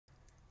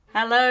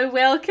Hello,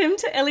 welcome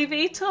to Ellie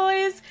V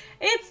Toys.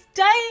 It's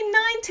day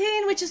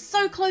 19, which is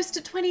so close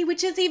to 20,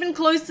 which is even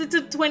closer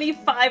to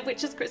 25,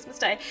 which is Christmas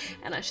Day.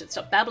 And I should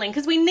stop babbling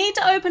because we need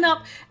to open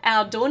up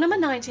our door number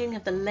 19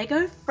 of the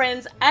Lego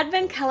Friends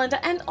Advent Calendar.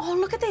 And oh,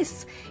 look at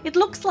this. It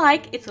looks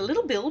like it's a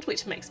little build,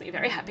 which makes me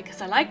very happy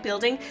because I like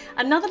building.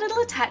 Another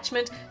little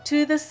attachment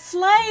to the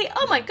sleigh.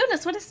 Oh my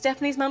goodness, what is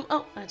Stephanie's mum?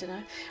 Oh, I don't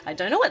know. I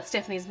don't know what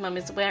Stephanie's mum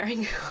is wearing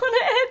on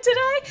her head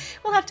today.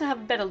 We'll have to have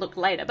a better look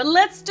later. But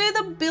let's do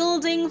the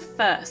building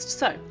first.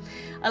 So,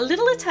 a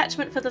little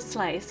attachment for the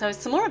sleigh so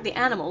some more of the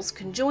animals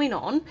can join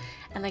on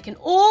and they can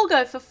all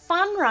go for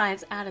fun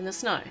rides out in the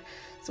snow.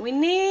 So we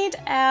need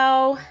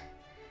our,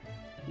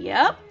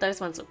 yep,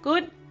 those ones look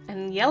good.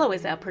 And yellow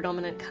is our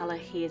predominant colour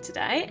here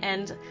today.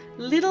 And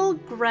little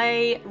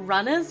grey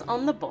runners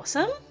on the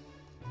bottom.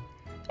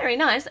 Very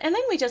nice. And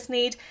then we just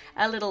need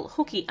a little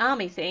hooky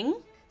army thing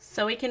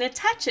so we can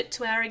attach it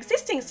to our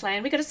existing sleigh.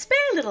 And we've got a spare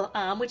little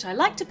arm, which I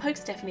like to poke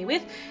Stephanie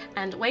with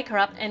and wake her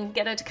up and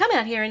get her to come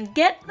out here and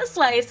get the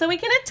sleigh so we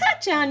can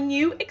attach our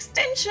new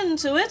extension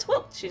to it.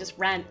 Whoop, she just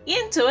ran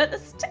into it.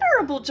 That's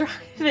terrible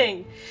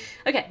driving.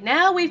 Okay,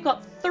 now we've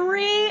got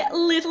 3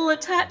 little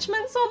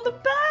attachments on the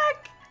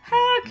back.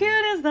 How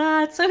cute is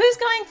that? So who's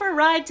going for a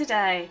ride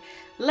today?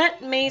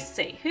 Let me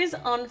see. Who's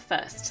on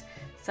first?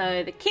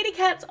 So the kitty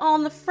cat's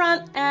on the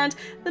front and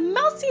the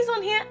mousie's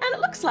on here, and it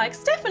looks like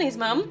Stephanie's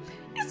mum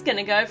is going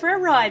to go for a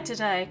ride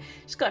today.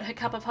 She's got her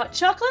cup of hot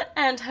chocolate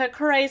and her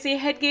crazy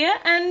headgear,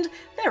 and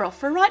they're off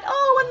for a ride.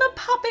 Oh, and the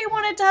puppy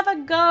wanted to have a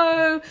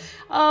go.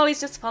 Oh,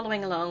 he's just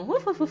following along.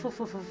 Woof, woof, woof, woof,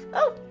 woof, woof.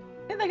 Oh,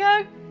 here they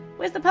go.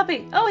 Where's the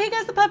puppy? Oh, here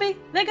goes the puppy.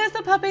 There goes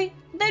the puppy.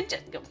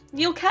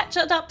 You'll catch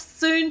it up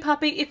soon,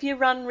 puppy, if you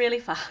run really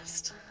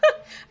fast.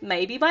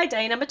 Maybe by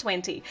day number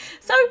 20.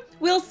 So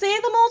we'll see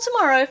them all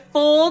tomorrow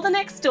for the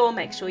next door.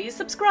 Make sure you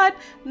subscribe.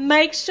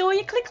 Make sure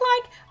you click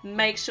like.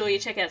 Make sure you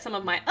check out some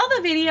of my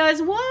other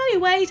videos while you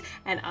wait.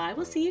 And I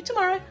will see you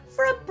tomorrow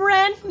for a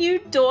brand new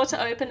door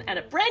to open and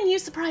a brand new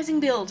surprising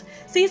build.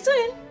 See you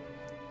soon.